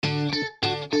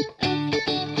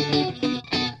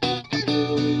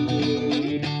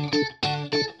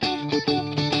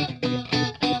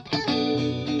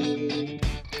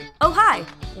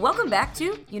back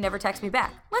to You Never Text Me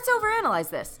Back. Let's overanalyze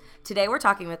this. Today we're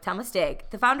talking with Temma Stagg,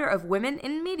 the founder of Women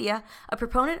in Media, a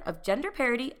proponent of gender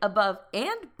parity above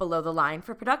and below the line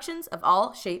for productions of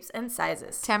all shapes and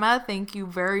sizes. Temma, thank you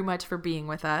very much for being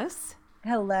with us.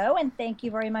 Hello, and thank you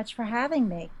very much for having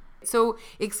me. So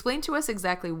explain to us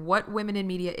exactly what Women in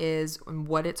Media is and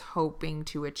what it's hoping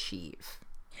to achieve.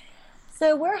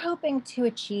 So we're hoping to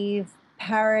achieve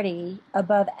parity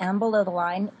above and below the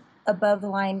line. Above the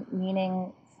line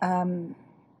meaning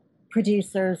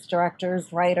producers,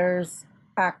 directors, writers,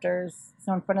 actors,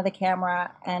 so in front of the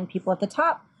camera, and people at the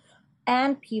top,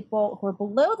 and people who are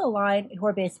below the line who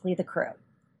are basically the crew.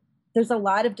 There's a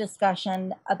lot of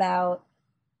discussion about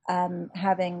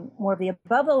having more of the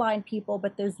above the line people,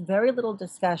 but there's very little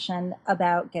discussion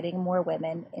about getting more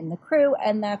women in the crew,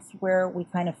 and that's where we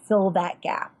kind of fill that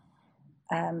gap.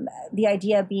 The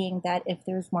idea being that if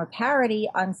there's more parity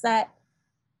on set,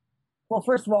 well,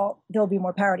 first of all, there'll be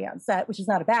more parity on set, which is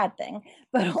not a bad thing,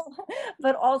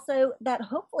 but also that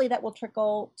hopefully that will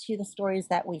trickle to the stories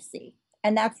that we see.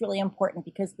 And that's really important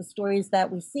because the stories that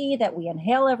we see, that we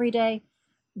inhale every day,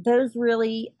 those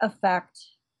really affect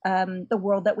the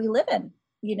world that we live in.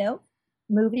 You know,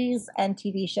 movies and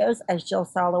TV shows, as Jill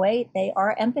Soloway, they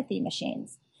are empathy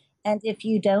machines. And if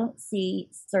you don't see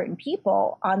certain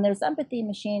people on those empathy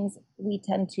machines, we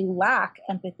tend to lack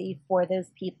empathy for those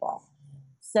people.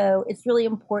 So it's really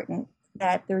important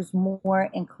that there's more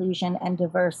inclusion and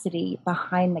diversity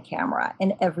behind the camera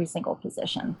in every single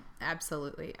position.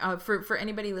 Absolutely. For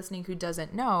anybody listening who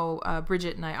doesn't know,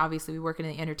 Bridget and I, obviously, we work in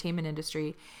the entertainment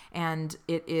industry, and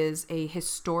it is a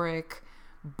historic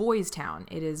boys' town.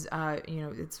 It is,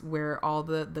 it's where all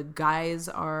the guys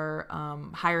are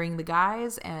hiring the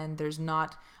guys, and there's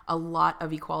not a lot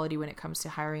of equality when it comes to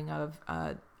hiring of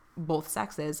both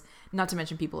sexes, not to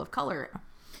mention people of color.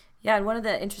 Yeah, and one of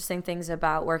the interesting things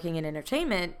about working in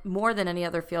entertainment, more than any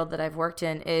other field that I've worked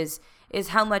in, is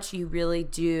how much you really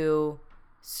do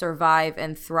survive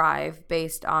and thrive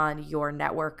based on your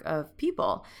network of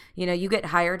people. You know, you get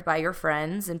hired by your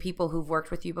friends and people who've worked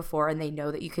with you before, and they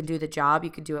know that you can do the job, you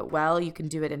can do it well, you can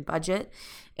do it in budget.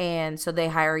 And so they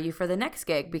hire you for the next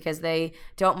gig because they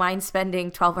don't mind spending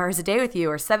 12 hours a day with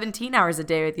you or 17 hours a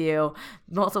day with you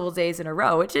multiple days in a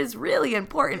row, which is really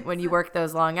important when you work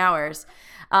those long hours.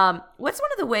 What's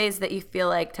one of the ways that you feel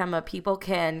like, Temma,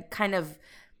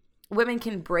 women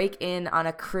can break in on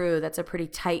a crew that's a pretty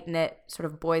tight-knit sort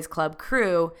of boys club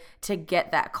crew to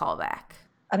get that callback?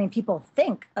 I mean, people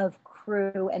think of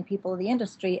crew and people in the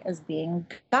industry as being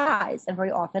guys, and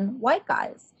very often white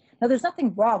guys. Now, there's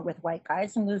nothing wrong with white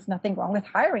guys, and there's nothing wrong with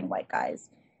hiring white guys.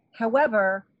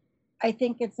 However, I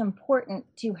think it's important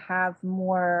to have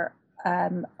more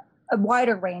a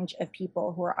wider range of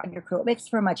people who are on your crew. It makes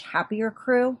for a much happier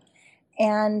crew,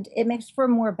 and it makes for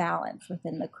more balance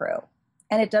within the crew.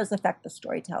 And it does affect the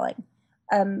storytelling.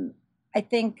 I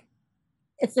think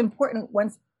it's important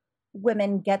once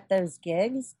women get those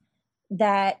gigs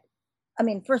that,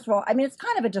 first of all, it's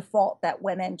kind of a default that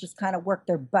women just kind of work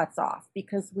their butts off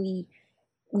because we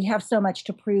have so much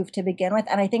to prove to begin with.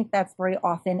 And I think that's very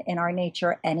often in our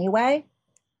nature anyway.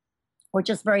 We're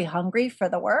just very hungry for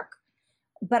the work.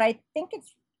 But I think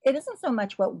it isn't so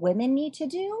much what women need to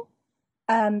do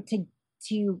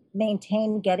to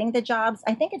maintain getting the jobs.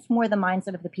 I think it's more the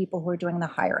mindset of the people who are doing the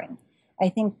hiring. I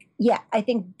think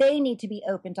they need to be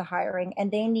open to hiring, and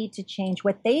they need to change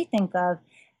what they think of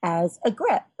as a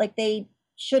grip. Like, they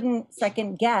shouldn't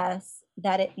second guess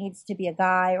that it needs to be a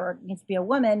guy or it needs to be a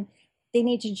woman. They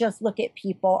need to just look at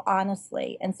people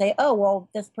honestly and say, oh, well,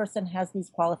 this person has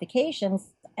these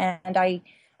qualifications, and I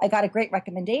got a great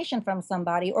recommendation from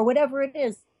somebody, or whatever it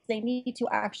is. They need to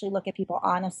actually look at people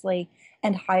honestly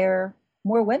and hire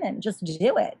more women. Just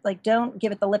do it. Like, don't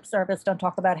give it the lip service. Don't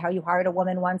talk about how you hired a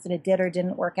woman once and it did or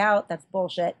didn't work out. That's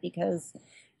bullshit, because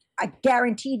I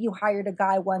guaranteed you hired a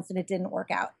guy once and it didn't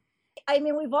work out.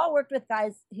 We've all worked with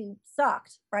guys who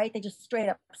sucked, right? They just straight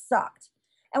up sucked.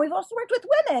 And we've also worked with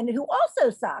women who also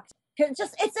sucked.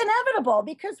 It's inevitable,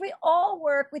 because we all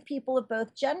work with people of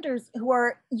both genders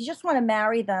you just want to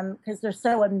marry them because they're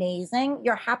so amazing.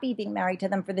 You're happy being married to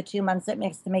them for the 2 months it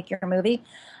makes to make your movie.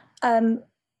 And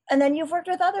then you've worked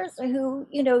with others who,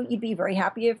 you'd be very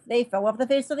happy if they fell off the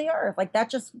face of the earth. Like,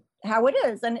 that's just how it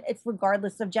is. And it's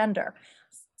regardless of gender.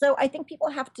 So I think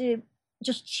people have to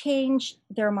just change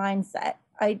their mindset.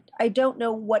 I don't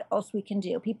know what else we can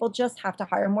do. People just have to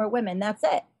hire more women. That's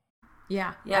it.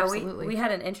 Yeah, absolutely. We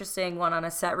had an interesting one on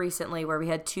a set recently where we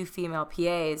had 2 female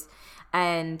PAs,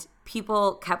 and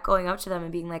people kept going up to them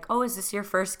and being like, oh, is this your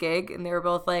first gig? And they were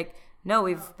both like, no,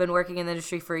 we've been working in the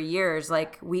industry for years.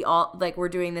 Like, we're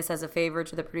doing this as a favor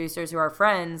to the producers who are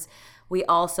friends. we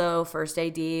also first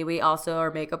AD, we also are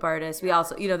makeup artists, we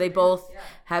also, they both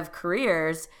have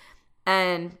careers.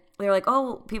 And they're like,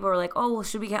 oh, people were like, oh, well,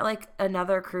 should we get like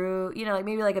another crew, like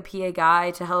maybe like a PA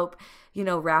guy to help,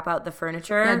 wrap out the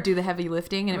furniture. Yeah, do the heavy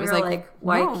lifting. And it was like,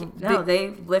 why? No,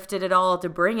 they lifted it all to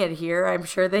bring it here. I'm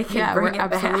sure they can bring it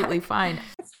back. Absolutely fine.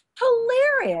 It's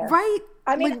hilarious. Right.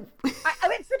 I mean,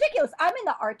 it's ridiculous. I'm in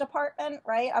the art department,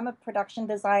 right? I'm a production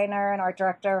designer and art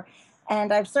director,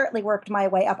 and I've certainly worked my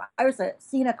way up. I was a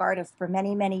scenic artist for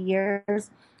many, many years.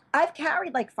 I've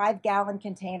carried like 5-gallon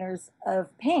containers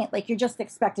of paint. Like, you're just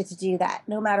expected to do that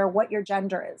no matter what your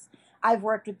gender is. I've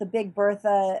worked with the Big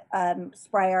Bertha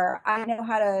sprayer. I know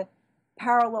how to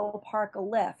parallel park a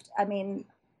lift. I mean,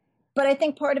 but I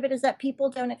think part of it is that people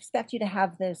don't expect you to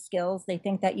have those skills. They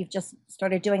think that you've just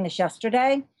started doing this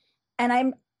yesterday. And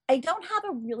I don't have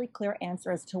a really clear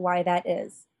answer as to why that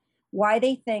is. Why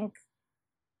they think,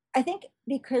 I think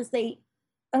because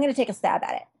I'm going to take a stab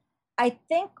at it. I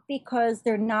think because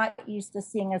they're not used to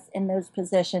seeing us in those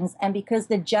positions, and because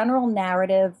the general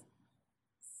narrative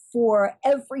for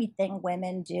everything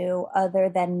women do other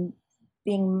than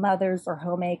being mothers or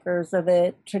homemakers or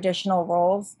the traditional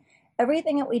roles,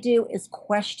 everything that we do is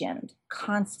questioned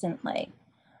constantly.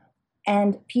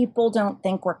 And people don't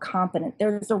think we're competent.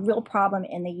 There's a real problem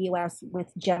in the US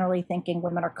with generally thinking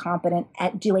women are competent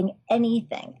at doing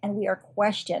anything. And we are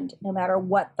questioned no matter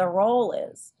what the role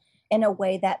is, in a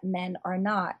way that men are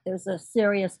not. There's a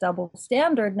serious double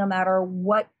standard no matter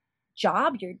what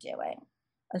job you're doing,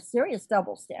 a serious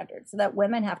double standard, so that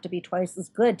women have to be twice as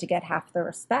good to get half the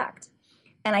respect.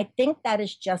 And I think that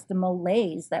is just a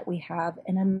malaise that we have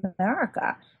in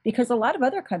America, because a lot of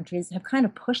other countries have kind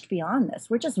of pushed beyond this.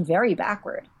 We're just very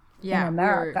backward in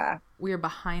America. We're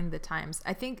behind the times.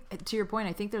 I think, to your point,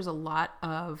 I think there's a lot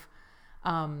of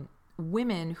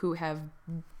women who have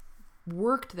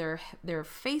worked their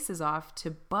faces off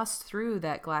to bust through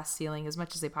that glass ceiling as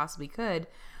much as they possibly could.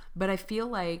 But I feel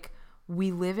like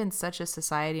we live in such a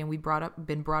society, and we've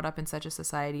been brought up in such a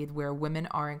society where women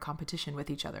are in competition with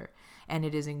each other, and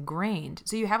it is ingrained.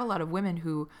 So you have a lot of women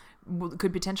who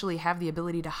could potentially have the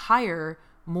ability to hire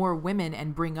more women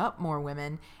and bring up more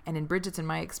women. And in Bridget's, in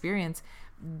my experience,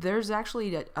 there's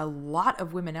actually a lot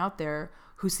of women out there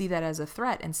who see that as a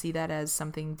threat and see that as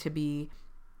something to be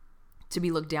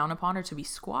looked down upon or to be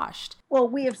squashed. Well,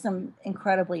 we have some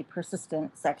incredibly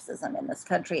persistent sexism in this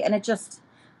country, and it's just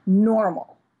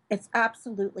normal. It's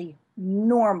absolutely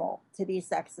normal to be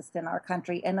sexist in our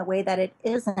country in a way that it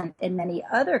isn't in many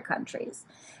other countries.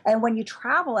 And when you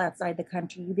travel outside the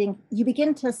country, you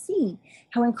begin to see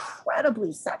how incredibly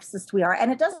sexist we are.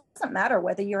 And it doesn't matter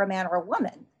whether you're a man or a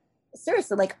woman.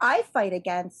 Seriously, like, I fight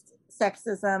against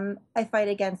sexism, I fight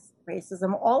against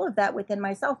racism, all of that within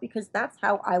myself, because that's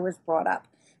how I was brought up.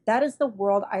 That is the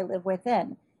world I live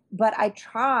within. But I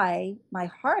try my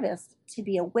hardest to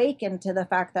be awakened to the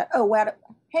fact that, oh, wait,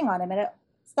 hang on a minute,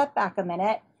 step back a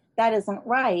minute, that isn't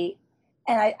right.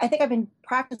 And I think I've been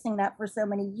practicing that for so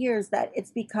many years that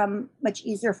it's become much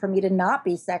easier for me to not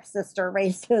be sexist or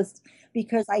racist,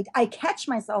 because I catch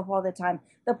myself all the time.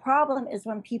 The problem is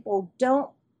when people don't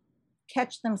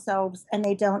catch themselves and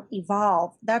they don't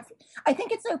evolve. I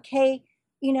think it's okay,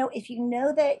 if you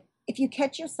know that if you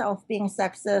catch yourself being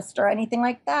sexist or anything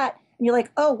like that, and you're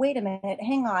like, oh, wait a minute,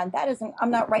 hang on,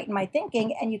 I'm not right in my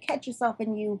thinking, and you catch yourself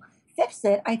and you fix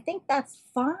it, I think that's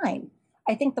fine.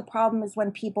 I think the problem is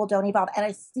when people don't evolve. And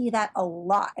I see that a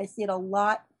lot. I see it a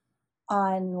lot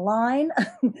online.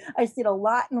 I see it a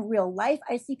lot in real life.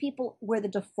 I see people where the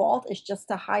default is just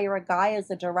to hire a guy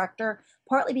as a director,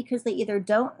 partly because they either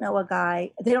don't know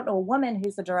they don't know a woman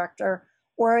who's a director,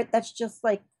 or that's just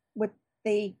like what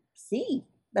they see.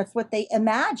 That's what they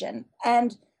imagine.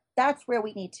 And that's where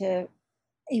we need to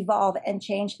evolve and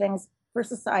change things for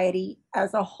society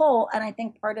as a whole. And I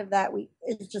think part of that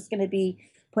is just going to be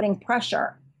putting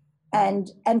pressure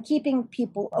and keeping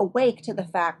people awake to the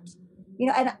fact,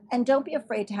 and don't be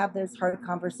afraid to have those hard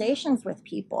conversations with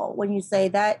people. When you say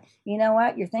that, you know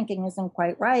what, your thinking isn't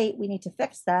quite right, we need to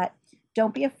fix that.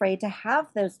 Don't be afraid to have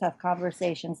those tough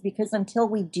conversations, because until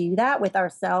we do that with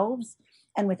ourselves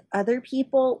and with other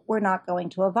people, we're not going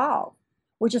to evolve.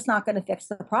 We're just not going to fix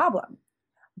the problem.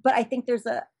 But I think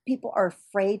people are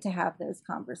afraid to have those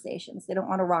conversations. They don't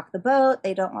want to rock the boat.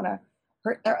 They don't want to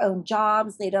hurt their own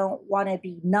jobs. They don't want to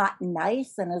be not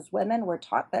nice. And as women, we're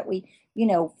taught that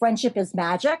friendship is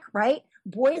magic, right?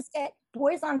 Boys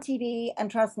on TV,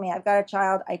 and trust me, I've got a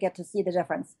child, I get to see the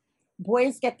difference.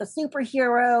 Boys get the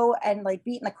superhero and like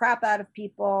beating the crap out of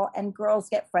people, and girls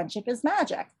get friendship is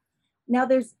magic. Now,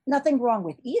 there's nothing wrong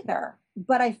with either,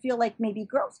 but I feel like maybe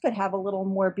girls could have a little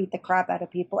more beat the crap out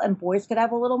of people and boys could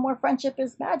have a little more friendship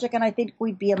is magic. And I think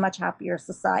we'd be a much happier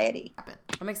society.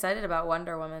 I'm excited about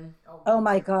Wonder Woman. Oh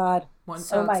my God.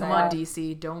 So my come on, God.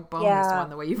 DC. Don't bone Yeah. this one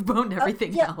the way you've boned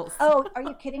everything else. Oh, are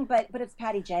you kidding? But it's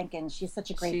Patty Jenkins. She's such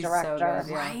a great She's so director.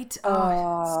 good, yeah. Right?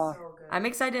 Oh. so good. I'm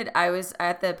excited. I was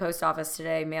at the post office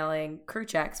today mailing crew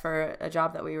checks for a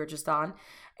job that we were just on.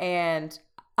 And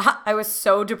I was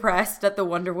so depressed that the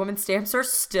Wonder Woman stamps are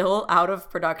still out of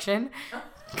production.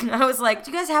 I was like,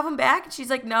 do you guys have them back? And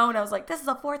she's like, no. And I was like, this is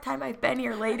the 4th time I've been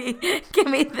here, lady. Give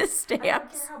me the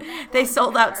stamps. They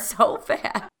sold out so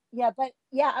fast. Yeah, but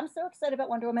yeah, I'm so excited about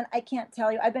Wonder Woman. I can't tell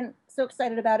you. I've been so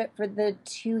excited about it for the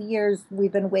 2 years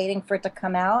we've been waiting for it to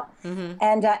come out. Mm-hmm.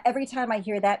 And every time I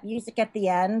hear that music at the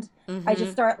end, I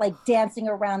just start like dancing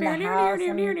around the house.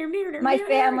 And my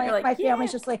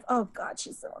family's just like, oh God,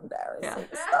 she's so embarrassing.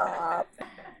 Yeah. Stop.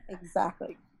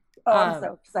 Exactly. Oh, I'm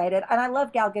so excited. And I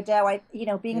love Gal Gadot.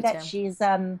 Being that too.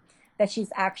 she's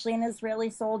actually an Israeli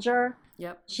soldier.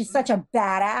 Yep. She's such a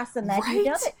badass, and that Right?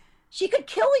 that she could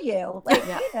kill you. Like,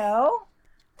 Yeah.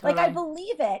 Like I Totally.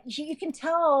 believe it. You can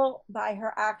tell by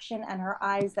her action and her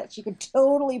eyes that she could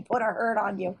totally put a hurt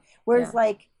on you. Whereas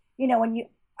when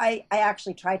I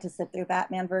actually tried to sit through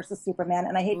Batman versus Superman,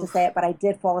 and I hate to say it, but I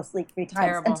did fall asleep 3 times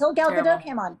Terrible. until Gal Terrible. Gadot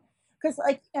came on. Because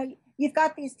you've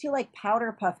got these 2 like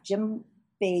powder puff gym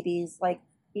babies, like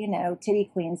titty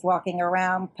queens walking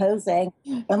around posing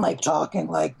and like talking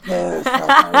like this.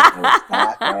 And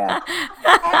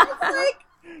it's like,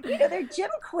 they're gym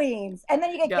queens. And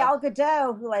then you get Gal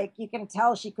Gadot, who like you can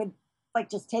tell she could like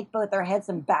just take both their heads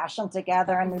and bash them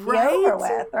together and be over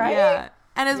with, right? Yeah.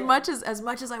 And as much as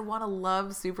I want to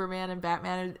love Superman and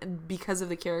Batman and because of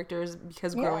the characters,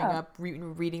 because growing up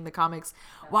reading the comics,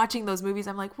 watching those movies,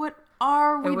 I'm like, what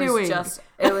are we doing?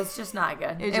 It was just not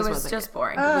good. It was just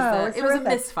boring. It was a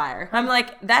misfire. I'm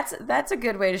like, that's a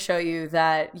good way to show you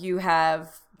that you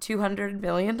have $200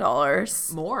 million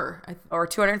More. or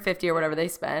 250 or whatever they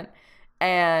spent,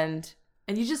 and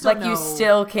you just don't know. you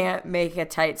still can't make a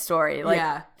tight story.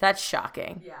 Like that's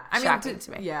shocking. Yeah, Shocking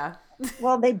to me. Yeah.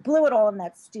 Well, they blew it all in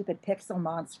that stupid pixel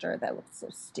monster that looked so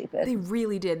stupid. They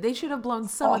really did. They should have blown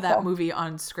some of that movie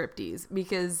on scripties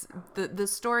because the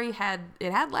story had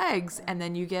legs, and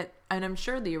then and I'm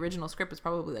sure the original script was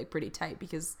probably like pretty tight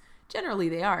because generally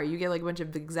they are. You get like a bunch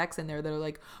of execs in there that are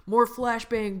like, more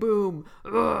flashbang boom.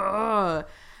 The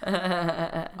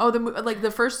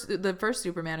first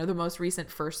Superman, or the most recent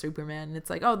first Superman, and it's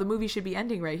like, oh, the movie should be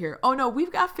ending right here. Oh no,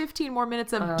 we've got 15 more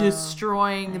minutes of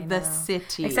destroying the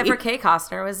city. Except for Kay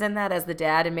Costner was in that as the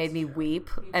dad and made me weep,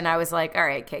 and I was like, all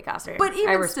right, Kay Costner. But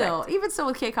even still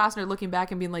with Kay Costner looking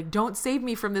back and being like, don't save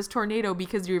me from this tornado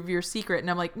because of your secret, and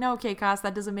I'm like, no, Kay Costner,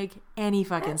 that doesn't make any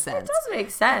fucking sense. It does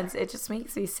make sense. It just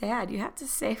makes me sad. You have to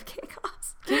save Kay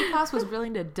Costner. Kay Costner was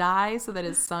willing to die so that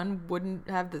his son wouldn't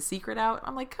have the secret out.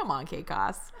 I'm like, come on, Kay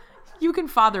Costner. You can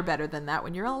father better than that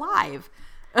when you're alive.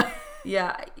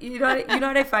 Yeah, you know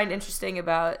what I find interesting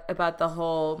about the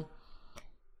whole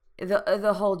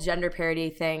gender parity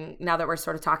thing, now that we're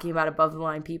sort of talking about above the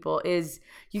line people, is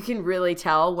you can really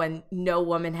tell when no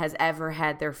woman has ever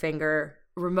had their finger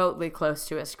remotely close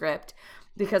to a script,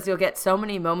 because you'll get so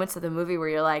many moments of the movie where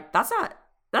you're like, that's not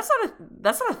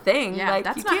a thing. Yeah, like,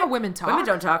 that's not how women talk. Women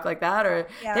don't talk like that, or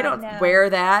they don't no. wear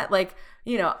that. Like,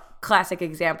 classic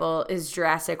example is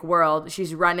Jurassic World.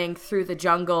 She's running through the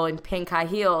jungle in pink high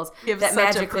heels that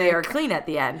magically are clean at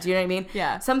the end. Do you know what I mean?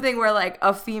 Yeah. Something where like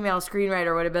a female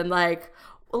screenwriter would have been like,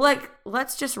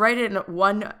 let's just write it in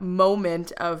one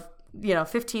moment of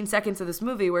 15 seconds of this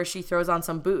movie where she throws on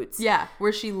some boots. Yeah,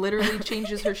 where she literally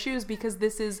changes her shoes because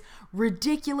this is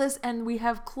ridiculous, and we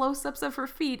have close-ups of her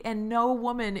feet, and no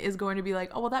woman is going to be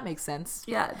like, oh, well, that makes sense.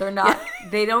 Yeah, they're not.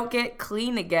 They don't get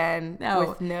clean again.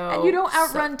 No. No. And you don't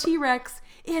outrun T-Rex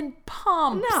in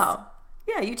pumps. No.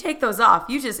 Yeah, you take those off.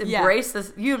 You just embrace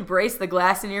this. You embrace the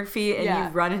glass in your feet, and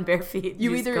you run in bare feet.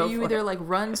 You either like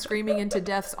run screaming into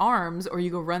Death's arms, or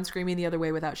you go run screaming the other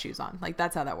way without shoes on. Like,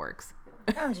 that's how that works.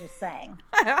 I'm just saying.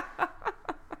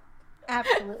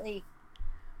 Absolutely.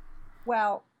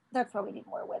 Well, that's why we need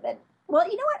more women. Well,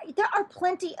 you know what? There are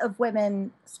plenty of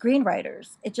women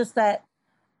screenwriters. It's just that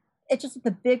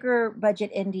the bigger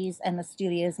budget indies and the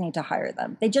studios need to hire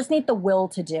them. They just need the will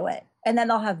to do it. And then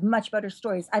they'll have much better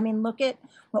stories. I mean, look at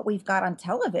what we've got on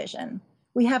television.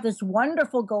 We have this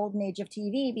wonderful golden age of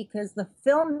TV because the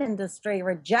film industry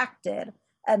rejected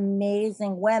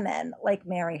amazing women like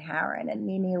Mary Harron and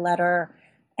Mimi Leder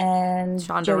and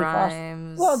Shonda Jodie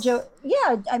Rhimes. Foster.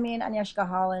 Well, I mean, Agnieszka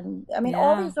Holland. I mean,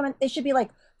 all these women, they should be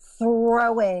like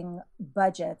throwing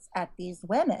budgets at these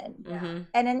women. Mm-hmm.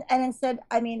 And instead,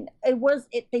 I mean,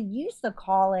 they used to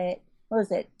call it, what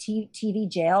was it, TV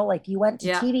jail? Like you went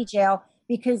to TV jail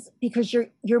because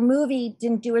your movie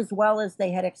didn't do as well as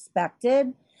they had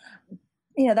expected.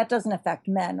 You know, that doesn't affect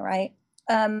men, right?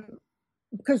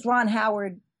 Because Ron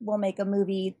Howard will make a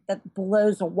movie that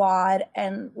blows a wad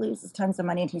and loses tons of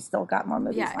money, and he's still got more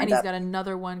movies. Yeah, and he's got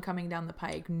another one coming down the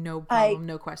pike. No problem,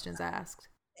 no questions asked.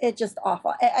 It's just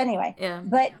awful. Anyway,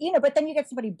 but then you get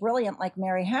somebody brilliant like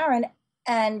Mary Harron,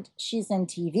 and she's in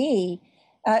TV.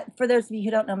 For those of you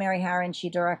who don't know Mary Harron, she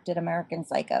directed American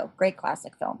Psycho, great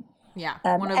classic film. Yeah,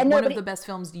 one of the best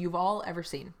films you've all ever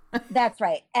seen. That's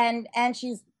right, and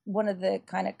she's one of the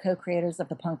kind of co-creators of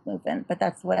the punk movement, but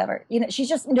that's whatever. You know, she's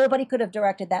just, nobody could have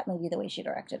directed that movie the way she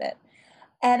directed it.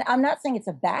 And I'm not saying it's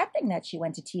a bad thing that she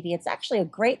went to TV. It's actually a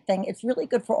great thing. It's really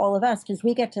good for all of us because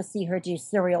we get to see her do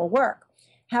serial work.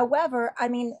 However, I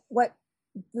mean,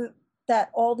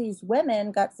 that all these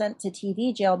women got sent to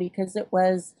TV jail because it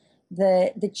was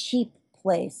the cheap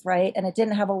place, right? And it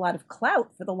didn't have a lot of clout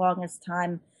for the longest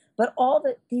time. But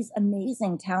these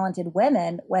amazing, talented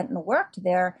women went and worked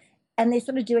there. And they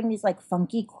started doing these like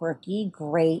funky, quirky,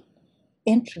 great,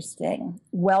 interesting,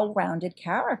 well-rounded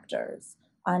characters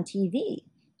on TV.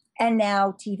 And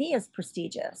now TV is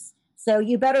prestigious. So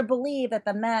you better believe that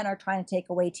the men are trying to take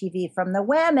away TV from the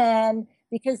women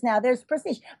because now there's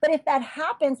prestige. But if that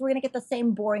happens, we're going to get the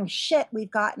same boring shit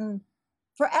we've gotten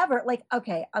forever. Like,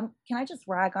 okay, can I just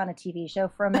rag on a TV show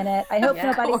for a minute? I hope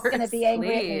nobody's going to be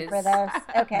angry at me for this.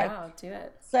 Okay. No, do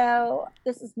it. So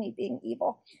this is me being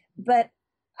evil. But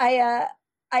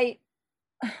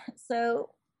so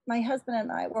my husband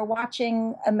and I were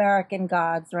watching American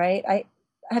Gods, right?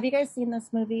 Have you guys seen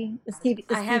this movie?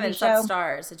 I haven't. It's on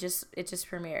Stars. It just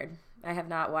premiered. I have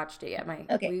not watched it yet.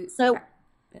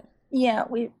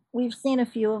 We've seen a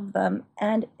few of them,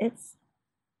 and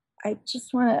I'm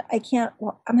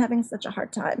having such a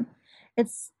hard time.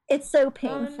 It's so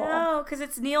painful. Oh no, because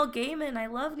it's Neil Gaiman. I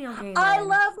love Neil Gaiman. I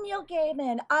love Neil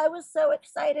Gaiman. I was so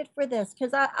excited for this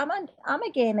because I'm a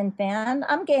Gaiman fan.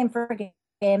 I'm game for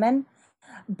Gaiman,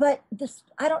 but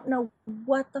I don't know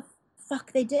what the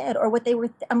fuck they did or what they were.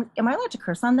 Am I allowed to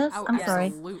curse on this? I'm sorry.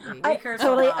 Absolutely. I curse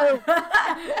totally.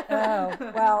 Oh,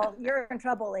 well, you're in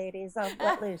trouble, ladies. I'll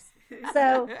let loose.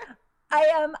 So,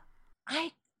 I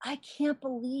can't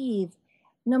believe.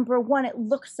 Number one, it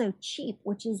looks so cheap,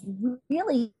 which is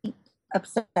really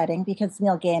upsetting because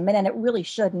Neil Gaiman, and it really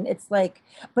shouldn't. It's like,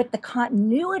 but the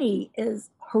continuity is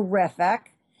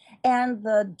horrific, and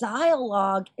the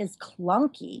dialogue is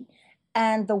clunky,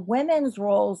 and the women's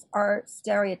roles are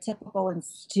stereotypical and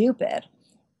stupid.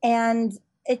 And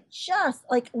it just,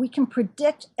 like, we can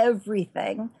predict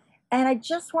everything, and I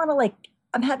just want to,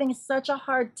 I'm having such a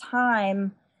hard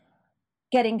time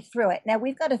getting through it. Now,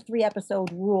 we've got a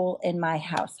 3-episode rule in my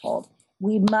household.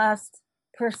 We must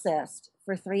persist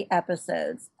for 3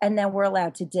 episodes, and then we're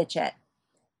allowed to ditch it.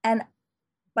 And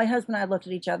my husband and I looked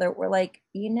at each other. We're like,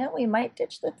 we might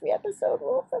ditch the 3-episode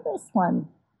rule for this one.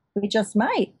 We just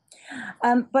might.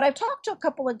 But I've talked to a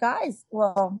couple of guys,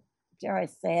 well, dare I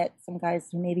say it, some guys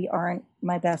who maybe aren't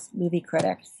my best movie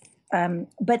critics,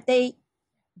 but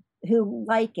who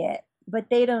like it, but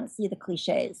they don't see the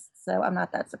cliches. So I'm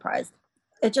not that surprised.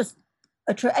 It's just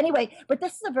anyway, but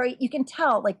this is you can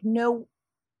tell,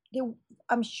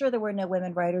 I'm sure there were no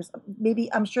women writers.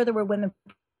 Maybe I'm sure there were women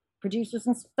producers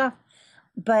and stuff,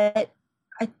 but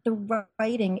the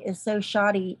writing is so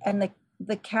shoddy, and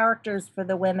the characters for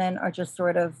the women are just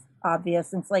sort of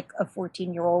obvious. It's like a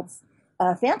 14-year-old's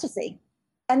fantasy,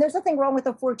 and there's nothing wrong with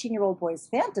a 14-year-old boy's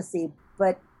fantasy,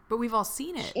 but we've all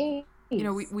seen it.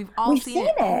 We've all seen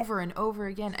it over and over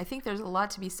again. I think there's a lot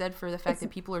to be said for the fact that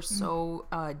people are so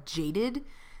jaded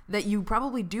that you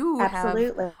probably do have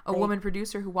a woman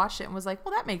producer who watched it and was like,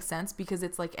 well, that makes sense because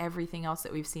it's like everything else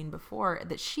that we've seen before,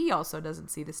 that she also doesn't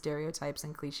see the stereotypes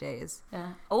and cliches.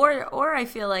 Yeah. Or I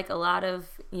feel like a lot of,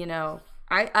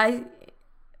 I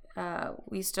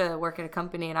we used to work at a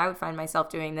company, and I would find myself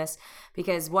doing this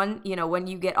because when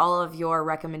you get all of your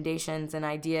recommendations and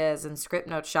ideas and script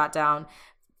notes shot down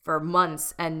for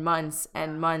months and months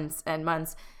and months and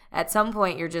months, at some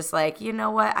point you're just like, you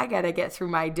know what, I gotta get through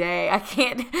my day. I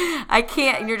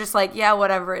can't, and you're just like, yeah,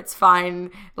 whatever, it's fine.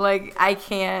 Like, I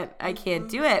can't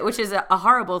do it, which is a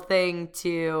horrible thing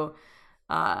to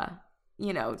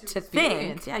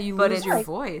think. Yeah, you lose your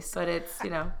voice. But it's,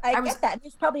 I get that.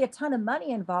 There's probably a ton of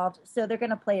money involved, so they're going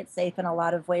to play it safe in a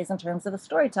lot of ways in terms of the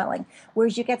storytelling.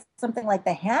 Whereas you get something like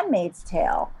The Handmaid's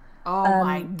Tale. Oh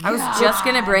my God. I was just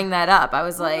going to bring that up. I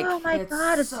was like, oh my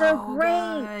God, it's so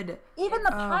great. Good. Even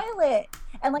the pilot.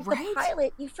 And like the Right?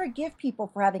 pilot, you forgive people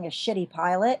for having a shitty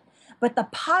pilot, but the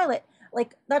pilot,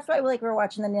 like that's why we were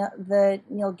watching the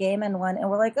Neil Gaiman one, and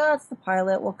we're like, oh, it's the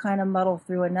pilot. We'll kind of muddle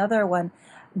through another one.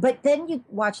 But then you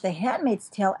watch The Handmaid's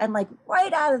Tale, and like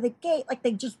right out of the gate, like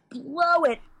they just blow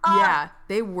it up. Yeah,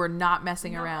 they were not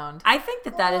messing around. I think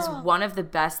that is one of the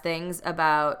best things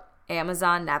about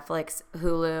Amazon, Netflix,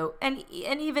 Hulu, and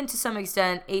even to some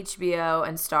extent HBO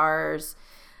and Starz,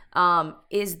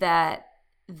 is that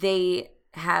they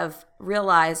have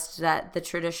realized that the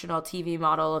traditional TV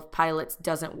model of pilots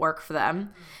doesn't work for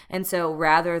them. And so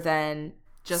rather than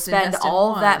Just spend invest in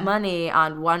all that one. money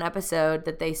on one episode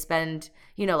that they spend,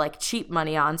 like cheap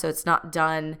money on, so it's not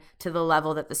done to the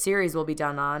level that the series will be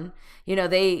done on.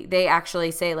 They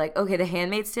actually say like, okay, The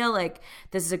Handmaid's Tale, like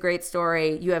this is a great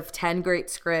story. You have 10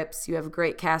 great scripts. You have a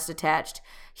great cast attached.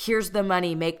 Here's the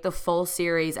money. Make the full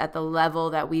series at the level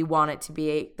that we want it to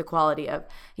be, the quality of.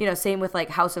 Same with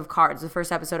like House of Cards. The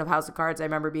first episode of House of Cards, I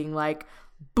remember being like,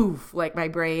 boof, like my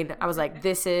brain. I was like,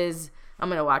 I'm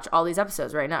going to watch all these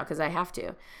episodes right now because I have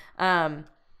to.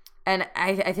 And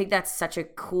I think that's such a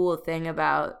cool thing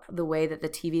about the way that the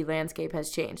TV landscape has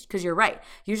changed. Because you're right.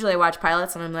 Usually I watch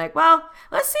pilots and I'm like, well,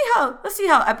 let's see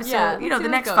how episode, the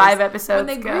next 5 episodes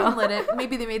when they go. greenlit it,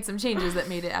 maybe they made some changes that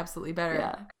made it absolutely better.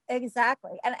 Yeah.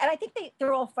 Exactly. And I think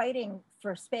they're all fighting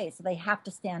for space, so they have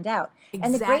to stand out. Exactly.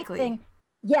 And the great thing,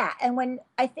 yeah, and when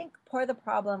I think part of the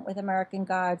problem with American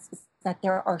Gods is that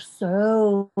there are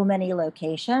so many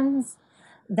locations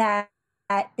that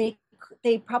they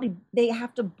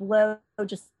have to blow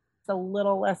just a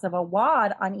little less of a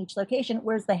wad on each location,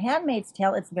 whereas The Handmaid's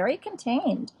Tale, it's very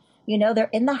contained. They're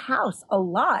in the house a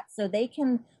lot, so they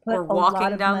can put Or a lot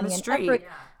walking of down money the and street. effort.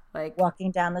 Like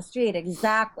Walking down the street,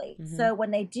 exactly. Mhm. So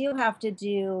when they do have to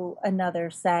do another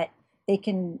set, they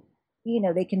can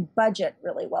budget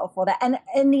really well for that. And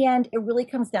in the end, it really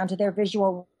comes down to their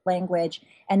visual language,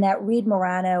 and that Reed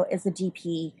Morano is a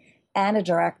DP and a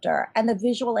director, and the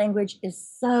visual language is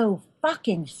so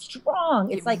fucking strong.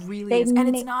 It's like really is.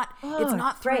 And it's not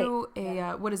great. through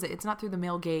a what is it? It's not through the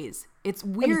male gaze. It's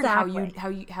weird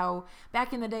how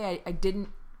back in the day I didn't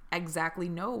exactly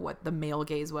know what the male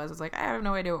gaze was. I was like, I have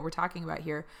no idea what we're talking about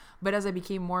here. But as I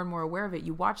became more and more aware of it,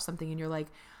 you watch something and you're like,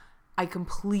 I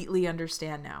completely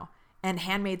understand now. And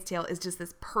Handmaid's Tale is just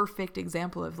this perfect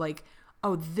example of like,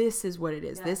 oh, this is what it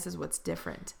is. Yeah. This is what's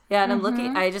different. Yeah,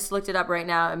 and I just looked it up right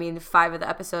now. I mean, 5 of the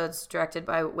episodes directed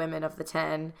by women of the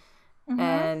 10. Mm-hmm.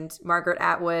 And Margaret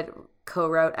Atwood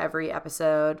co-wrote every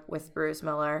episode with Bruce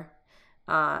Miller.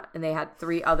 And they had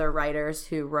 3 other writers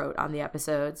who wrote on the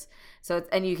episodes. So,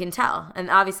 and you can tell. And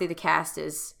obviously the cast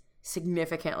is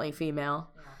significantly female.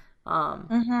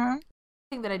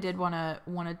 Thing that I did want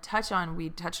to touch on, we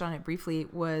touched on it briefly,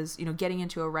 was getting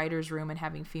into a writer's room and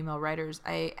having female writers.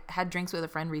 I had drinks with a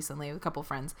friend recently, a couple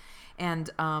friends, and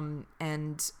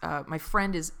my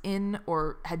friend is in,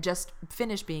 or had just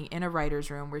finished being in, a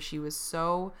writer's room where she was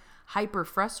so hyper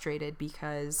frustrated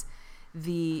because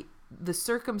the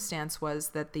circumstance was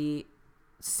that the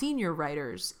senior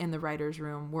writers in the writer's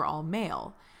room were all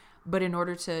male. But in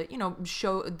order to,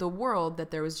 show the world that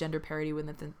there was gender parity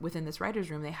within this writer's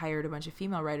room, they hired a bunch of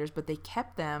female writers, but they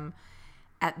kept them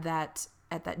at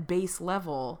that base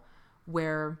level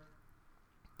where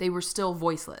they were still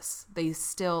voiceless. They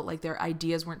still, like, their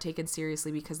ideas weren't taken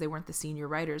seriously because they weren't the senior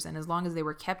writers. And as long as they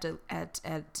were kept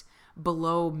at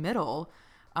below middle,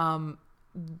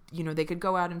 they could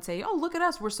go out and say, oh, look at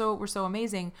us, we're so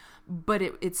amazing. But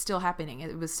it's still happening.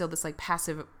 It was still this like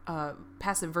passive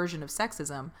version of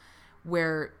sexism,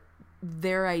 where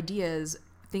their ideas,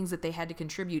 things that they had to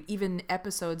contribute, even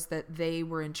episodes that they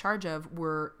were in charge of,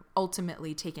 were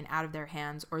ultimately taken out of their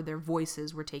hands, or their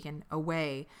voices were taken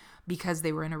away because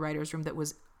they were in a writer's room that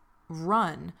was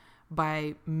run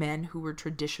by men who were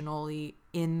traditionally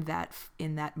in that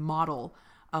model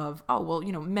of, oh, well,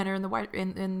 men are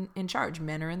in charge.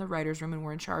 Men are in the writer's room and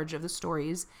we're in charge of the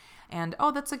stories. And,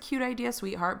 oh, that's a cute idea,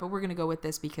 sweetheart, but we're going to go with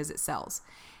this because it sells.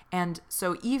 And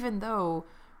so even though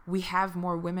we have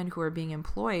more women who are being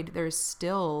employed, there's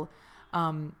still,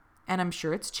 and I'm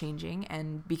sure it's changing,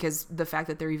 and because the fact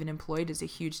that they're even employed is a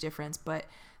huge difference, but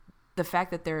the fact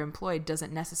that they're employed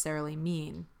doesn't necessarily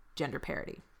mean gender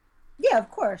parity. Yeah, of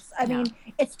course. I mean,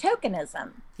 it's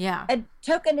tokenism. Yeah. And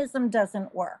tokenism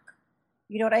doesn't work.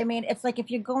 You know what I mean? It's like, if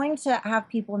you're going to have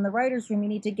people in the writer's room, you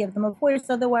need to give them a voice.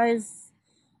 Otherwise,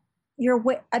 you're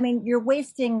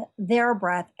wasting their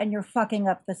breath and you're fucking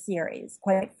up the series,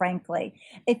 quite frankly.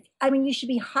 You should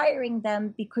be hiring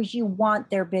them because you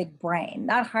want their big brain,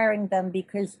 not hiring them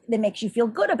because it makes you feel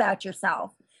good about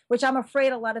yourself, which I'm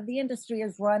afraid a lot of the industry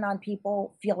is run on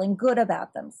people feeling good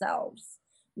about themselves.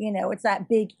 It's that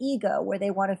big ego where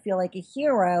they want to feel like a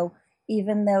hero,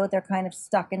 even though they're kind of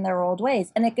stuck in their old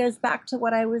ways. And it goes back to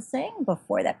what I was saying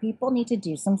before, that people need to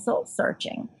do some soul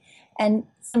searching and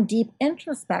some deep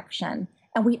introspection.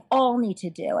 And we all need to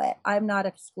do it. I'm not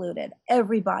excluded.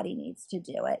 Everybody needs to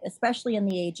do it, especially in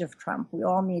the age of Trump. We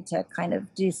all need to kind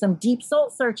of do some deep soul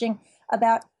searching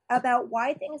about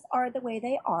why things are the way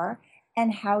they are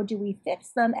and how do we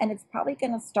fix them. And it's probably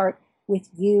going to start with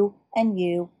you and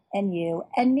you and you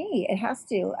and me. It has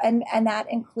to. And that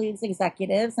includes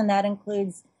executives, and that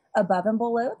includes above and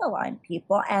below the line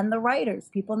people and the writers,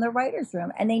 people in the writers'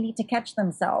 room. And they need to catch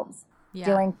themselves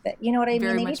doing that. You know what I mean?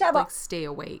 Very They much need to have like stay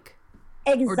awake.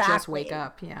 exactly. Or just wake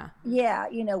up. Yeah.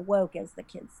 Yeah. Woke, as the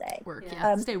kids say. Work.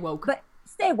 Yeah. Stay woke. But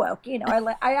stay woke.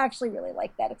 I actually really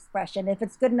like that expression. If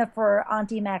it's good enough for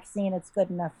Auntie Maxine, it's good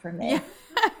enough for me.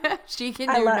 Yeah. She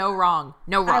can do no wrong.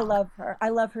 No wrong. I love her. I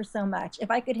love her so much.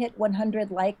 If I could hit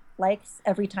 100 likes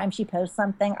every time she posts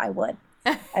something, I would.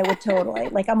 I would totally.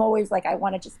 Like, I'm always like, I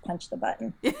want to just punch the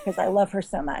button because I love her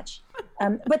so much.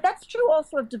 But that's true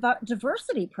also of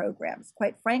diversity programs,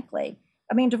 quite frankly.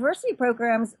 I mean, diversity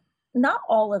programs, not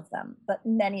all of them, but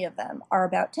many of them are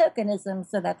about tokenism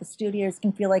so that the studios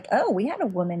can feel like, oh, we had a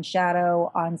woman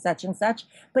shadow on such and such.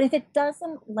 But if it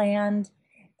doesn't land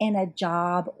in a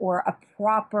job or a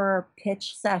proper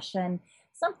pitch session,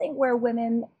 something where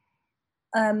women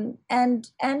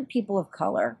and people of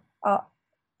color,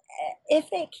 if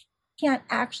they can't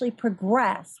actually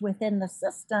progress within the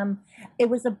system, it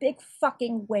was a big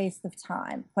fucking waste of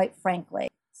time, quite frankly.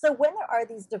 So when there are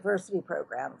these diversity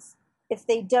programs, if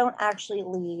they don't actually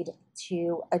lead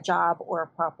to a job or a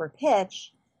proper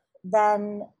pitch,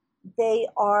 then they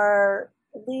are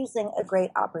losing a great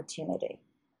opportunity.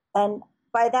 And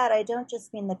by that, I don't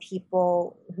just mean the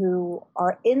people who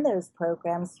are in those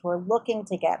programs who are looking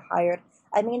to get hired.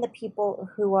 I mean the people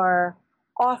who are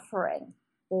offering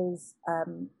those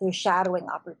shadowing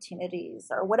opportunities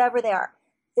or whatever they are.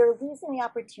 They're losing the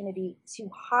opportunity to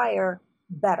hire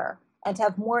better and to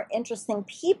have more interesting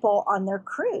people on their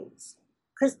crews,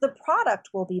 because the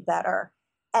product will be better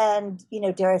and,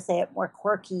 dare I say it, more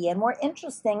quirky and more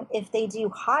interesting if they do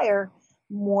hire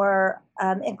more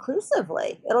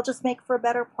inclusively. It'll just make for a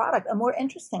better product, a more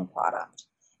interesting product.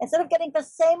 Instead of getting the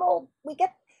same old,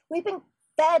 we've been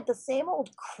fed the same old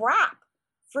crap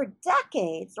for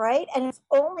decades, right? And it's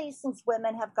only since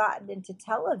women have gotten into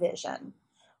television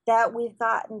that we've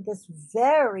gotten this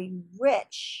very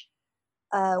rich,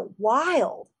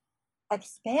 wild,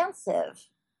 expansive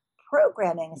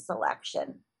programming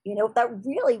selection, that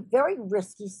really very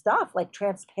risky stuff, like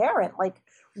Transparent, like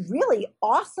really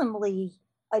awesomely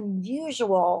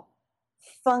unusual,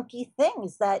 funky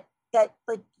things that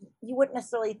like you wouldn't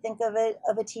necessarily think of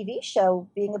a TV show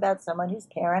being about someone whose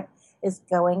parent is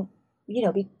going,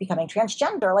 becoming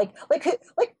transgender. Like,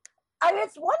 I mean,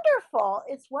 it's wonderful.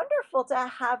 It's wonderful to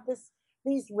have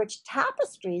these rich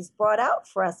tapestries brought out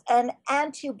for us and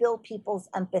to build people's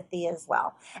empathy as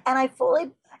well. And I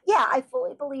fully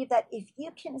believe that if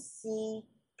you can see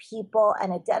people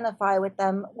and identify with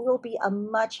them, we'll be a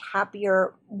much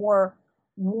happier, more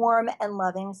warm and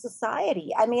loving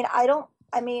society.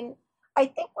 I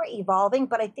think we're evolving,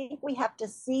 but I think we have to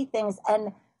see things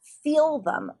and feel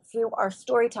them through our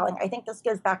storytelling. I think this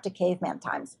goes back to caveman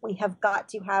times. We have got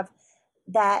to have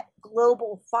that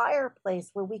global fireplace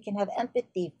where we can have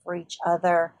empathy for each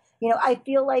other. I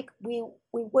feel like we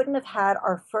wouldn't have had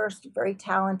our first very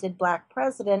talented Black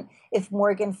president if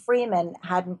Morgan Freeman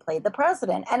hadn't played the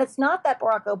president. And it's not that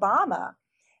Barack Obama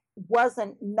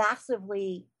wasn't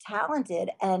massively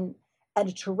talented and a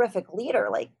terrific leader,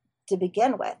 like, to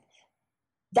begin with.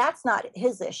 That's not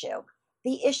his issue.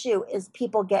 The issue is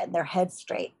people getting their heads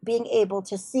straight, being able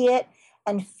to see it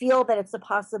and feel that it's a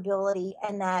possibility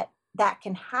and that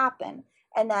can happen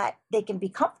and that they can be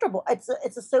comfortable. It's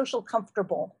a social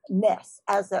comfortableness,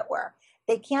 as it were.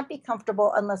 They can't be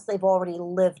comfortable unless they've already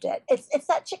lived it. It's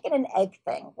that chicken and egg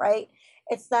thing, right?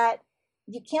 It's that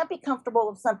you can't be comfortable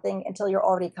with something until you're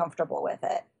already comfortable with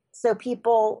it. So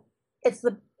people, it's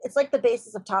like the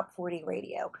basis of top 40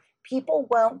 radio. People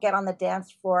won't get on the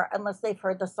dance floor unless they've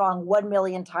heard the song 1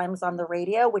 million times on the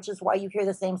radio, which is why you hear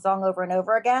the same song over and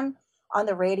over again on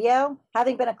the radio.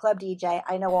 Having been a club DJ,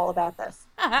 I know all about this.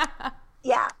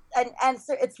 Yeah, and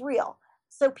so it's real.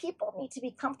 So people need to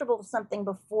be comfortable with something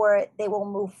before they will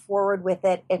move forward with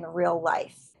it in real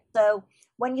life. So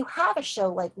when you have a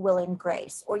show like Will and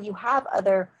Grace, or you have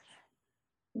other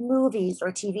movies or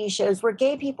TV shows where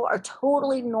gay people are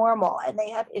totally normal and they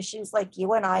have issues like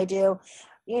you and I do,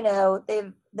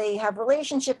 they have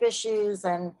relationship issues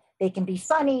and they can be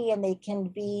funny and they can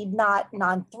be not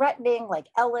non-threatening, like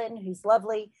Ellen, who's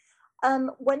lovely.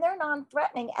 When they're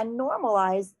non-threatening and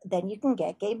normalized, then you can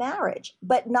get gay marriage,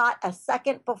 but not a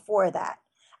second before that.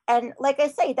 And like I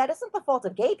say, that isn't the fault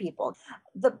of gay people.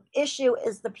 The issue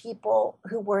is the people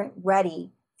who weren't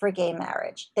ready for gay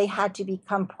marriage. They had to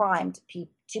become primed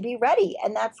to be ready.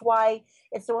 And that's why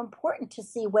it's so important to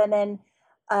see women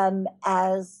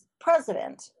as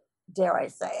president, dare I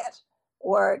say it,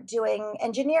 or doing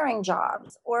engineering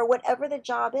jobs, or whatever the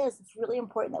job is. It's really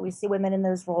important that we see women in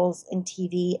those roles in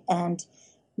TV and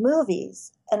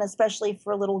movies, and especially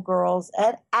for little girls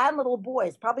and little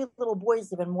boys, probably little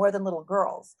boys even more than little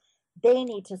girls. They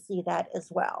need to see that as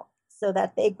well so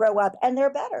that they grow up and they're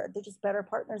better. They're just better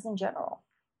partners in general.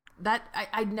 That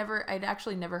I'd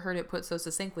actually never heard it put so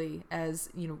succinctly as,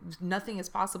 nothing is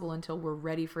possible until we're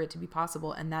ready for it to be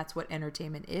possible. And that's what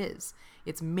entertainment is.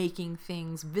 It's making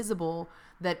things visible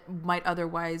that might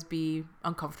otherwise be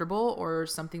uncomfortable or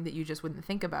something that you just wouldn't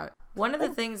think about. One of the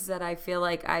things that I feel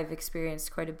like I've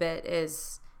experienced quite a bit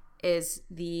is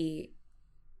the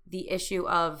issue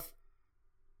of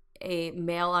a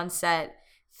male on set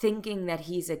thinking that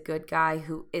he's a good guy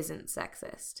who isn't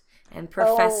sexist. And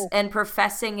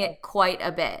professing it quite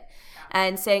a bit,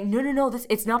 and saying no, this,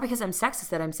 it's not because I'm sexist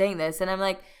that I'm saying this. And I'm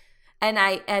like, when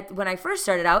I first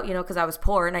started out, because I was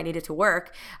poor and I needed to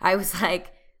work, I was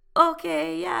like,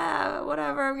 okay, yeah,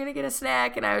 whatever, I'm gonna get a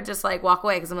snack, and I would just like walk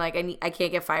away because I'm like, I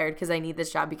can't get fired because I need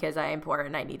this job because I am poor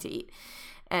and I need to eat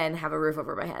and have a roof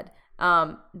over my head.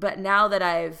 But now that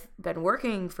I've been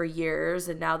working for years,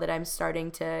 and now that I'm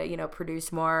starting to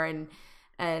produce more and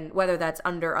whether that's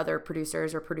under other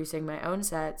producers or producing my own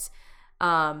sets,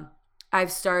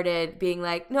 I've started being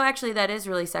like, no, actually, that is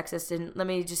really sexist, and let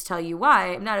me just tell you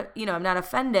why. I'm not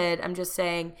offended. I'm just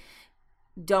saying,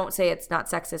 don't say it's not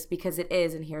sexist because it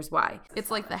is, and here's why. It's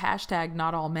like the hashtag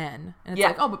not all men, and it's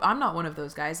like, oh, but I'm not one of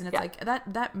those guys, and it's like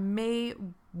that may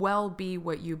well be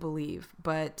what you believe,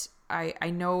 but I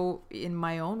know in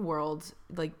my own world,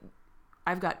 like,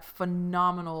 I've got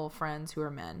phenomenal friends who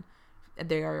are men.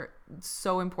 They are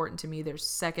so important to me. They're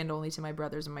second only to my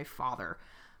brothers and my father.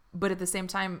 But at the same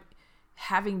time,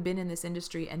 having been in this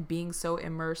industry and being so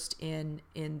immersed in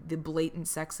the blatant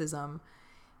sexism,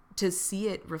 to see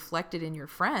it reflected in your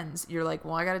friends, you're like,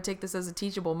 well, I got to take this as a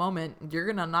teachable moment.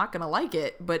 You're not gonna like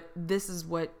it, but this is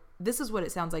what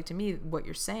it sounds like to me, what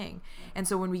you're saying. And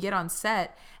so when we get on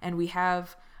set and we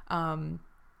have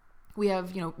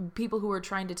people who are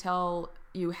trying to tell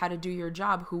you how to do your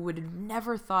job, who would have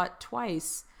never thought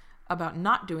twice about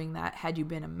not doing that had you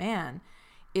been a man.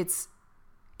 It's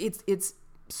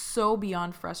so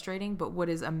beyond frustrating, but what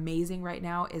is amazing right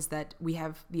now is that we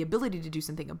have the ability to do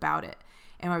something about it.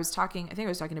 And I think I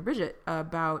was talking to Bridget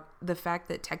about the fact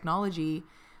that technology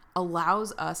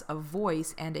allows us a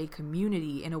voice and a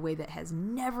community in a way that has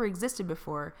never existed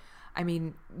before. I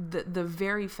mean, the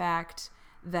very fact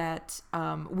that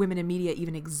Women in Media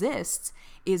even exists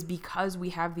is because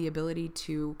we have the ability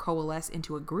to coalesce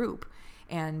into a group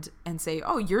and say,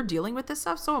 oh, you're dealing with this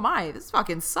stuff, so am I. This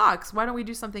fucking sucks. Why don't we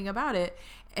do something about it?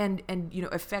 And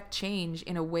affect change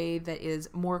in a way that is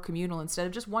more communal instead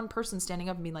of just one person standing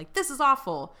up and being like, this is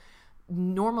awful.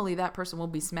 Normally that person will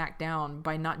be smacked down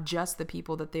by not just the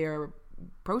people that they are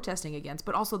protesting against,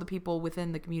 but also the people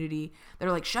within the community that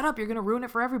are like, shut up, you're going to ruin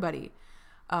it for everybody.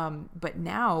 But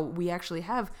now we actually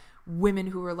have women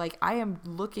who are like, I am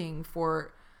looking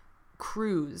for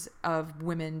crews of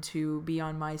women to be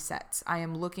on my sets. I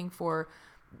am looking for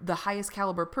the highest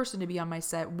caliber person to be on my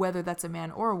set, whether that's a man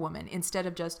or a woman, instead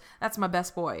of just, that's my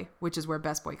best boy, which is where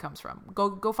best boy comes from.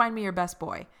 Go find me your best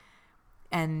boy.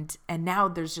 And now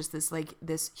there's just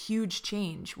this huge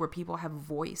change where people have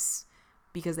voice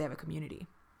because they have a community.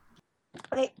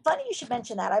 Okay, funny you should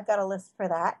mention that. I've got a list for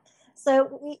that.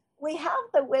 So we have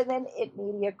the Women in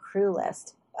Media crew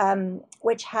list,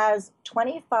 which has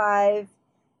 25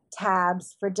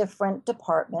 tabs for different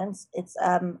departments. It's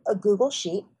a Google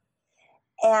sheet,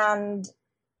 and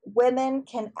women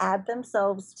can add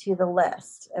themselves to the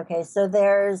list. Okay, so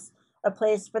there's a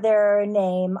place for their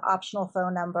name, optional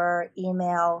phone number,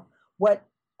 email, what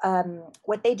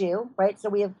they do, right? So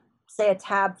we have, say, a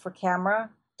tab for camera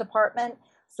department.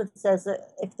 So it says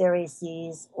if they're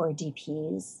ACs or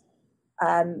DPs.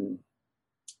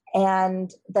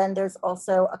 And then there's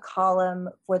also a column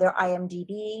for their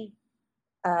IMDb,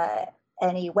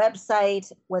 any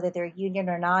website, whether they're union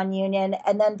or non-union.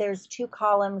 And then there's 2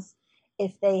 columns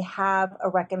if they have a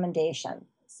recommendation.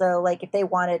 So like if they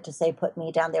wanted to say, put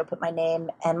me down there, put my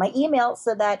name and my email,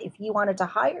 so that if you wanted to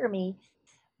hire me,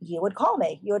 you would call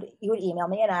me. You would email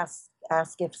me and ask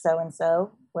if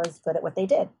so-and-so was good at what they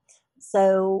did.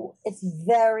 So it's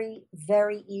very,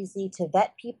 very easy to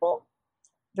vet people.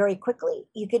 very quickly.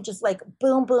 You could just like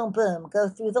boom, boom, boom, go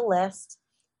through the list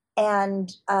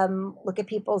and look at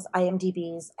people's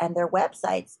IMDb's and their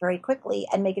websites very quickly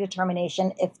and make a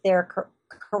determination if they're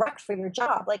correct for your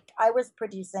job. Like I was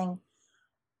producing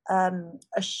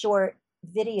a short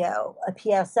video, a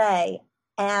PSA,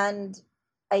 and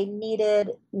I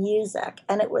needed music,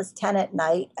 and it was 10 at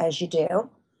night, as you do.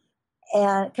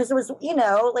 And because it was,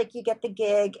 like you get the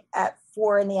gig at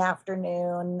 4 in the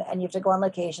afternoon and you have to go on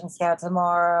location scout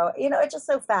tomorrow, it's just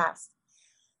so fast.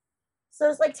 So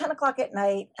it's like 10 o'clock at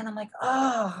night, and I'm like,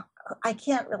 oh, I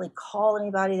can't really call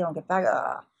anybody. They don't get back.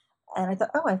 And I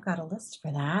thought, oh, I've got a list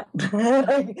for that.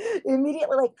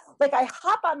 Immediately, like I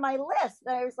hop on my list,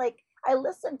 and I was like, I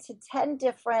listened to 10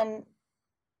 different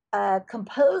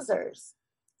composers,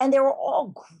 and they were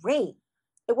all great.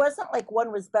 It wasn't like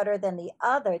one was better than the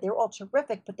other. They were all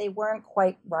terrific, but they weren't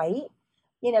quite right.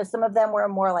 Some of them were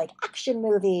more like action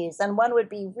movies, and one would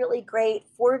be really great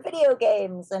for video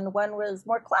games, and one was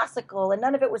more classical, and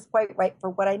none of it was quite right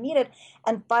for what I needed.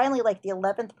 And finally, like the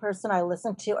 11th person I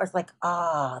listened to, I was like,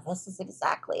 this is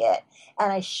exactly it.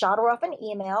 And I shot her off an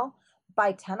email.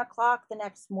 By 10 o'clock the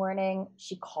next morning,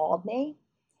 she called me.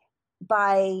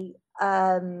 By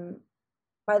the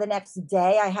next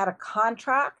day, I had a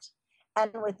contract,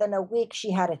 and within a week,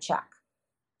 she had a check.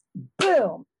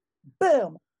 Boom,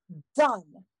 boom.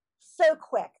 Done. So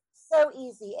quick, so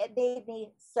easy. It made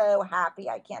me so happy.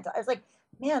 I can't tell. I was like,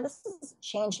 man, this has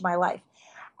changed my life.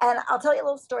 And I'll tell you a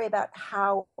little story about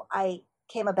how I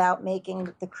came about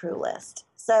making the crew list.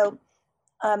 So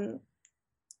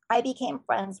I became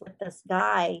friends with this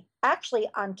guy actually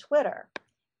on Twitter.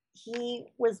 He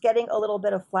was getting a little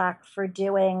bit of flack for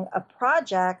doing a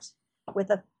project with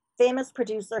a famous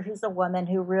producer who's a woman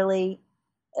who really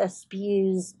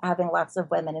spews having lots of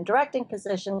women in directing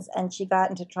positions, and she got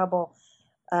into trouble,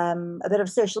 a bit of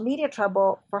social media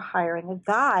trouble, for hiring a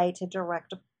guy to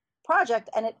direct a project.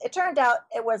 And it turned out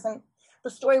it wasn't, the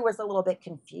story was a little bit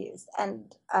confused.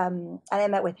 And I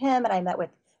met with him, and I met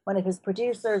with one of his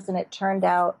producers, and it turned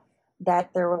out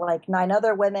that there were like 9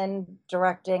 other women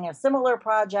directing a similar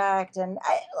project. And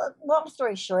long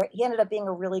story short, he ended up being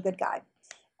a really good guy,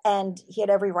 and he had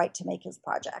every right to make his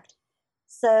project.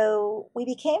 So we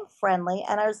became friendly,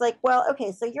 and I was like, well,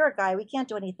 okay, so you're a guy. We can't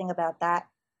do anything about that.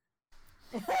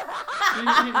 That's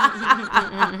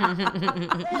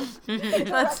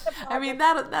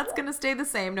going to stay the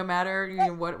same no matter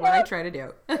what I try to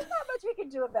do. There's not much we can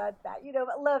do about that,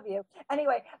 but love you.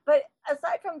 Anyway, but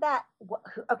aside from that,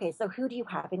 okay, so who do you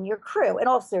have in your crew? In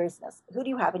all seriousness, who do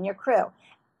you have in your crew?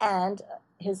 And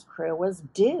his crew was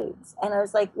dudes. And I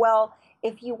was like, well,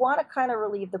 if you want to kind of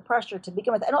relieve the pressure to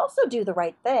begin with and also do the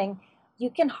right thing, you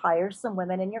can hire some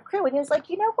women in your crew. And he was like,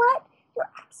 you know what?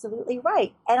 You're absolutely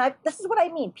right. And this is what I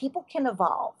mean. People can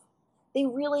evolve. They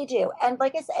really do. And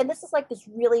like I said, and this is like this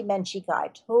really menschy guy,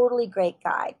 totally great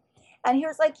guy. And he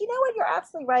was like, you know what? You're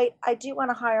absolutely right. I do want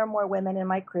to hire more women in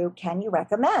my crew. Can you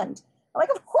recommend? I'm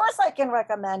like, of course I can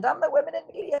recommend. I'm the women in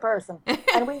media person.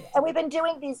 and we've been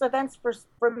doing these events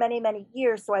for many, many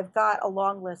years. So I've got a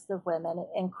long list of women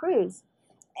in crews.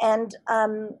 And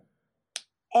I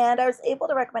was able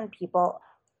to recommend people.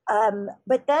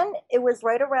 But then it was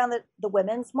right around the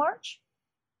Women's March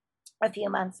a few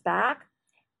months back.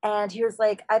 And he was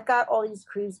like, I've got all these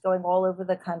crews going all over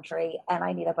the country, and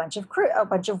I need a bunch of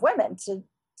women to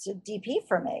DP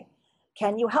for me.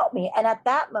 Can you help me? And at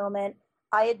that moment,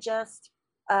 I had just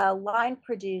line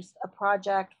produced a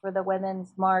project for the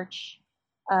Women's March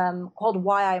called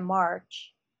Why I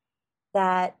March.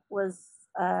 That was,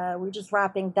 we were just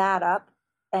wrapping that up.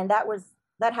 And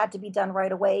that had to be done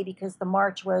right away because the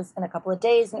march was in a couple of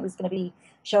days and it was going to be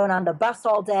shown on the bus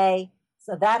all day.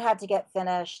 So that had to get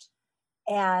finished.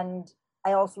 And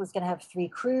I also was going to have 3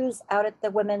 crews out at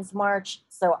the Women's March.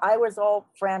 So I was all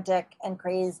frantic and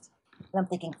crazed. And I'm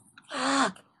thinking,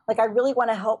 fuck, like I really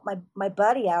want to help my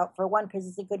buddy out, for one, because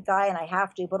he's a good guy and I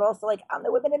have to, but also like I'm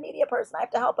the women in media person. I have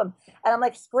to help him. And I'm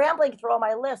like scrambling through all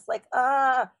my lists, like,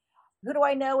 who do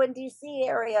I know in DC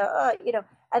area?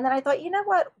 And then I thought, you know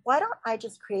what? Why don't I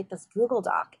just create this Google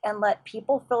Doc and let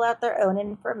people fill out their own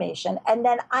information? And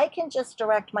then I can just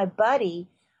direct my buddy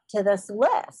to this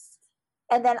list.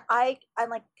 And then I'm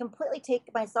like completely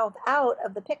take myself out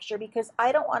of the picture because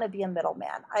I don't want to be a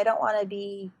middleman. I don't want to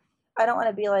be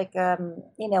like, an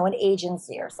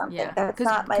agency or something. Yeah, that's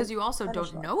not my, because you also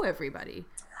don't know everybody.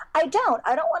 I don't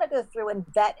want to go through and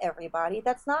vet everybody.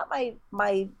 That's not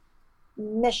my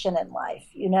mission in life,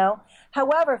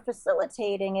 However,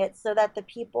 facilitating it so that the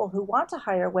people who want to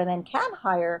hire women can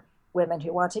hire women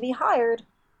who want to be hired,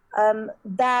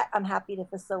 that I'm happy to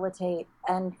facilitate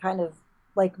and kind of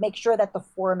like make sure that the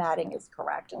formatting is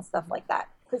correct and stuff like that.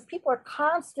 because people are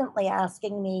constantly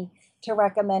asking me to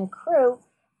recommend crew,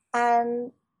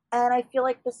 and I feel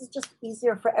like this is just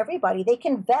easier for everybody. They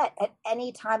can vet at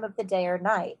any time of the day or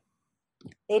night.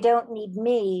 They don't need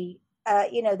me.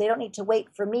 They don't need to wait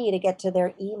for me to get to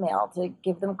their email to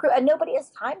give them crew, and nobody has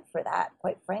time for that.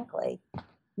 Quite frankly,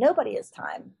 nobody has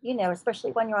time.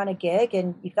 Especially when you're on a gig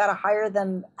and you've got to hire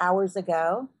them hours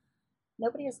ago.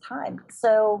 Nobody has time.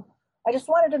 So I just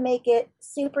wanted to make it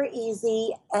super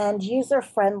easy and user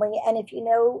friendly. And if you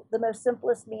know the most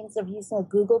simplest means of using a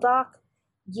Google Doc,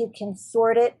 you can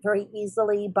sort it very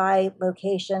easily by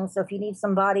location. So if you need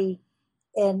somebody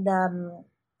in,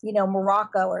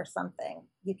 Morocco or something,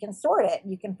 you can sort it.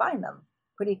 You can find them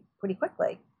pretty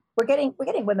quickly. We're getting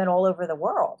women all over the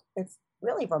world. It's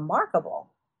really remarkable.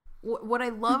 What I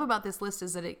love about this list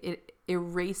is that it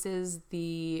erases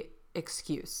the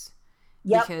excuse.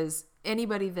 Yep. Because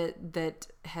anybody that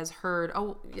has heard,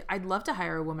 oh, I'd love to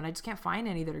hire a woman, I just can't find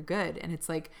any that are good. And it's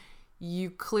like,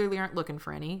 you clearly aren't looking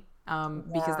for any,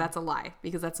 because that's a lie,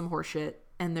 because that's some horse shit.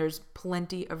 And there's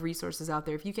plenty of resources out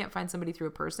there. If you can't find somebody through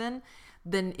a person,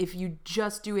 then if you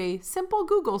just do a simple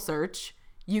Google search,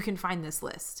 you can find this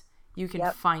list. You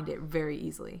can find it very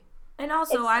easily. And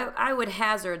also, I would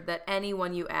hazard that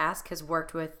anyone you ask has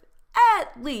worked with,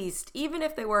 at least, even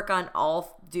if they work on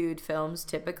all dude films,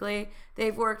 typically,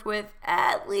 they've worked with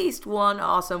at least one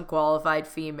awesome qualified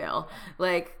female.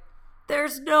 Like,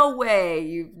 there's no way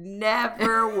you've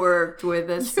never worked with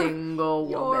a single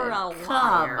woman. You're a liar.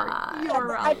 Come on.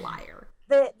 You're a liar.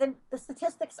 The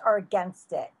statistics are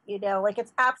against it.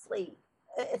 It's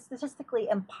statistically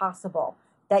impossible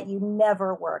that you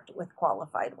never worked with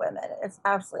qualified women. It's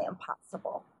absolutely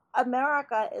impossible.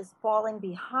 America is falling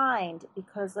behind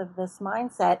because of this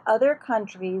mindset. Other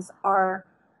countries are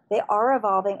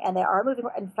evolving and they are moving.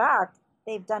 In fact,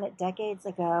 they've done it decades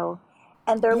ago,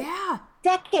 and they're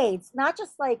decades, not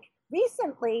just like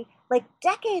recently, like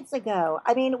decades ago.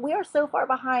 I mean, we are so far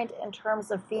behind in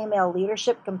terms of female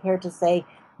leadership compared to, say,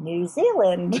 New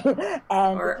Zealand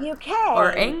and the UK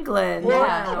or England,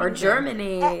 or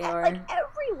Germany, or like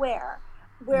everywhere.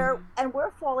 And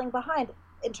we're falling behind.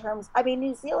 In terms,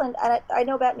 New Zealand, and I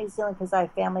know about New Zealand because I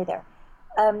have family there.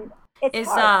 It's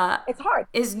hard.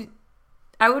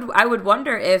 I would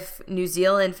wonder if New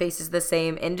Zealand faces the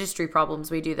same industry problems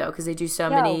we do, though, because they do so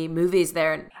many movies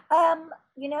there. I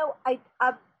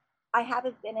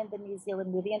haven't been in the New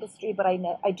Zealand movie industry, but I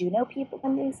do know people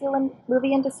in the New Zealand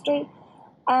movie industry,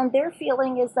 and their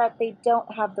feeling is that they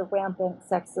don't have the rampant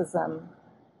sexism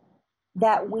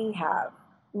that we have.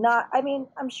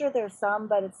 I'm sure there's some,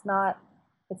 but it's not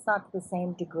to the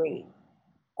same degree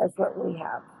as what we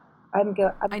have. I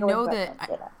know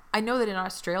that in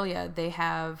Australia they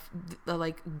have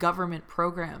like government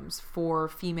programs for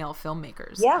female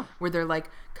filmmakers. Yeah. Where they're like,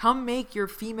 come make your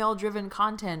female driven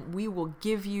content. We will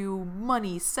give you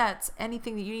money, sets,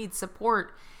 anything that you need,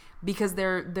 support, because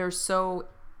they're so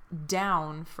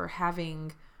down for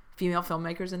having female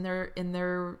filmmakers in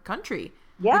their country.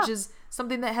 Yeah. Which is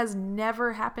something that has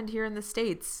never happened here in the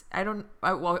States. I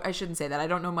shouldn't say that. I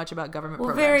don't know much about government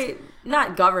programs.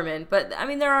 Not government, but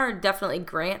there are definitely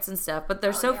grants and stuff, but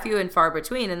they're few and far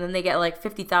between. And then they get like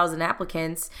 50,000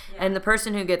 applicants, and the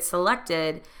person who gets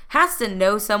selected has to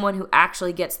know someone who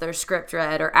actually gets their script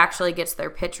read or actually gets their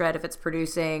pitch read if it's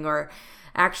producing, or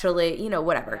actually,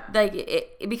 whatever.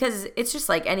 Because it's just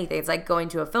like anything. It's like going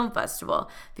to a film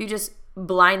festival. If you just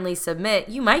blindly submit,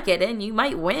 you might get in, you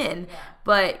might win,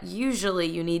 but usually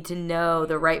you need to know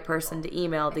the right person to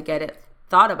email to get it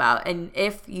thought about. And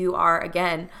if you are,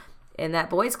 again, in that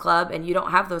boys club and you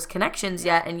don't have those connections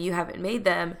yet and you haven't made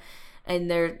them,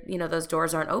 and they're, those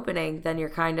doors aren't opening, then you're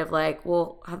kind of like,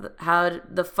 well, how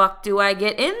the fuck do I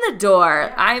get in the door?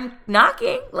 Yeah. I'm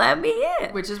knocking, let me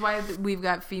in. Which is why we've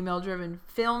got female-driven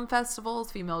film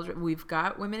festivals, we've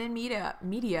got women in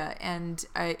media, and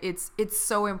it's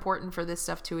so important for this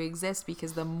stuff to exist,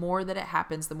 because the more that it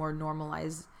happens, the more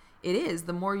normalized it is.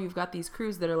 The more you've got these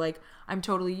crews that are like, I'm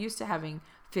totally used to having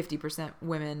 50%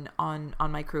 women on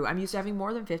my crew. I'm used to having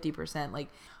more than 50%. Like,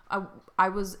 I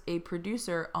was a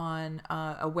producer on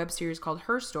a web series called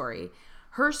Her Story.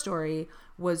 Her Story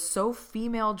was so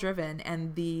female driven,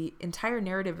 and the entire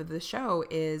narrative of the show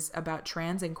is about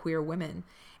trans and queer women.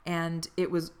 And it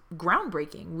was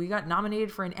groundbreaking. We got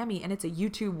nominated for an Emmy, and it's a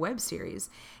YouTube web series.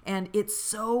 And it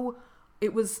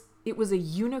was a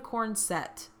unicorn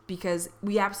set, because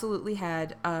we absolutely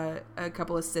had a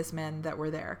couple of cis men that were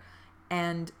there.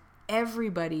 And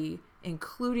everybody,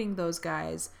 including those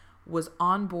guys, was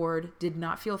on board, did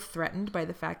not feel threatened by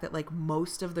the fact that like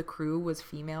most of the crew was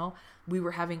female. We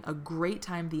were having a great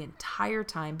time the entire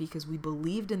time because we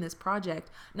believed in this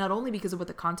project, not only because of what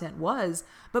the content was,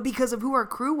 but because of who our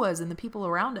crew was and the people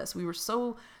around us. We were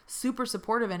so super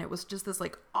supportive, and it was just this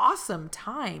like awesome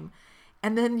time.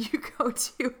 And then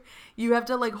you have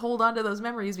to like hold on to those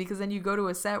memories, because then you go to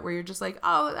a set where you're just like,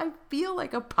 oh, I feel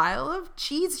like a pile of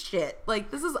cheese shit. Like,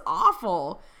 this is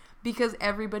awful, because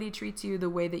everybody treats you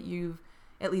the way that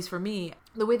at least for me,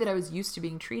 the way that I was used to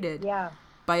being treated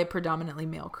by a predominantly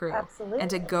male crew. Absolutely.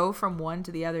 And to go from one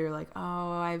to the other, you're like,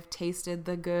 oh, I've tasted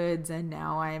the goods and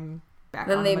now I'm back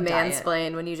then on they the diet.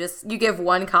 mansplain when you give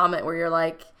one comment where you're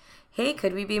like, hey,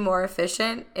 could we be more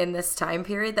efficient in this time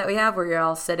period that we have where you're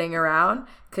all sitting around?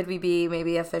 Could we be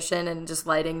maybe efficient in just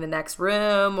lighting the next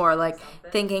room, or like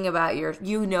thinking about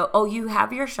you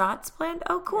have your shots planned?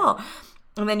 Oh, cool.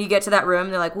 And then you get to that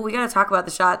room, they're like, well, we got to talk about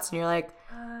the shots. And you're like,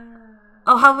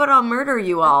 oh, how about I'll murder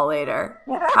you all later?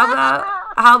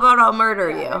 How about I'll murder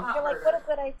you? You're like, what a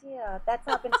good idea. That's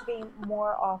happened to me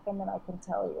more often than I can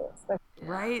tell you.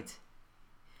 Right.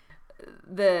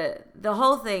 The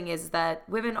whole thing is that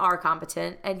women are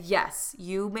competent, and yes,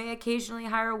 you may occasionally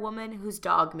hire a woman who's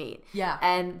dog meat. Yeah.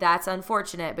 And that's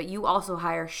unfortunate, but you also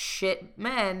hire shit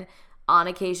men on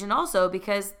occasion also,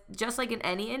 because just like in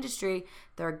any industry,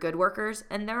 there are good workers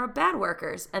and there are bad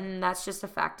workers, and that's just a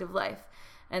fact of life.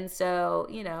 And so,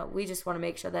 we just want to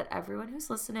make sure that everyone who's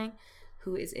listening,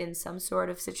 who is in some sort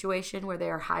of situation where they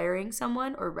are hiring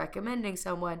someone or recommending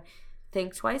someone,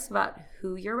 think twice about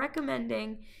who you're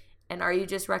recommending. And are you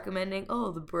just recommending,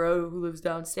 oh, the bro who lives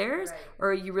downstairs? Right.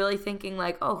 Or are you really thinking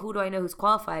like, oh, who do I know who's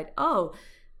qualified? Oh,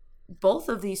 both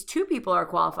of these two people are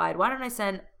qualified. Why don't I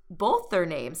send both their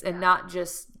names and not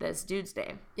just this dude's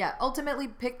name? Yeah, ultimately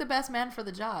pick the best man for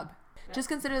the job. Yeah. Just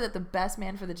consider that the best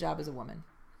man for the job is a woman.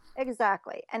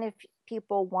 Exactly. And if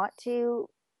people want to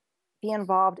be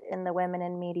involved in the Women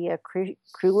in Media crew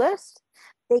list,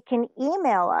 they can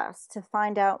email us to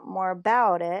find out more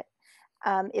about it.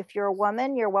 If you're a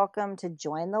woman, you're welcome to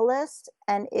join the list.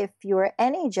 And if you're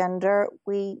any gender,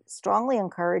 we strongly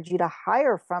encourage you to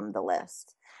hire from the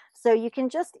list. So you can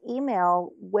just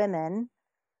email women.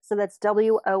 So that's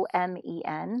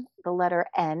WOMEN, the letter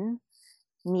N,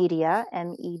 media,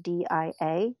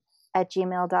 MEDIA,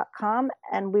 @gmail.com.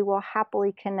 And we will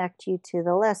happily connect you to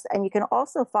the list. And you can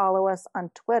also follow us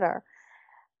on Twitter.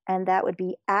 And that would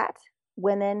be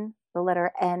 @women, the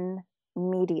letter N,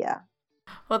 media.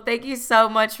 Well, thank you so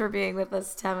much for being with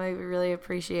us, Tammy. We really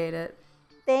appreciate it.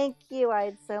 Thank you. I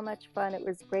had so much fun. It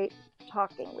was great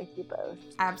talking with you both.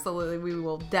 Absolutely. We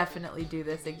will definitely do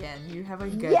this again. You have a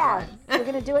good one. We're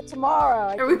going to do it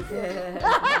tomorrow.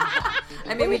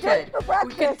 I mean, we could.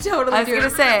 We could totally I was going to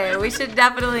say, we should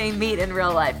definitely meet in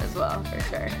real life as well, for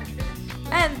sure.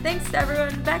 And thanks to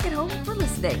everyone back at home for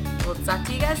listening. We'll talk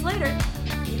to you guys later.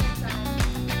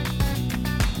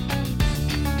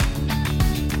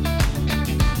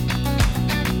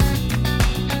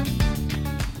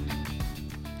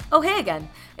 Oh, hey again.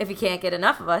 If you can't get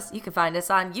enough of us, you can find us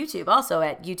on YouTube, also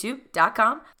at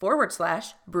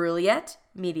youtube.com/Bruliet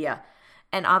Media.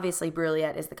 And obviously,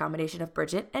 Bruliet is the combination of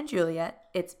Bridget and Juliet.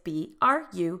 It's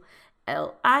BRULIET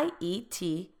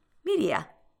Media.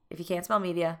 If you can't spell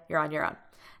media, you're on your own.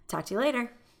 Talk to you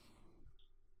later.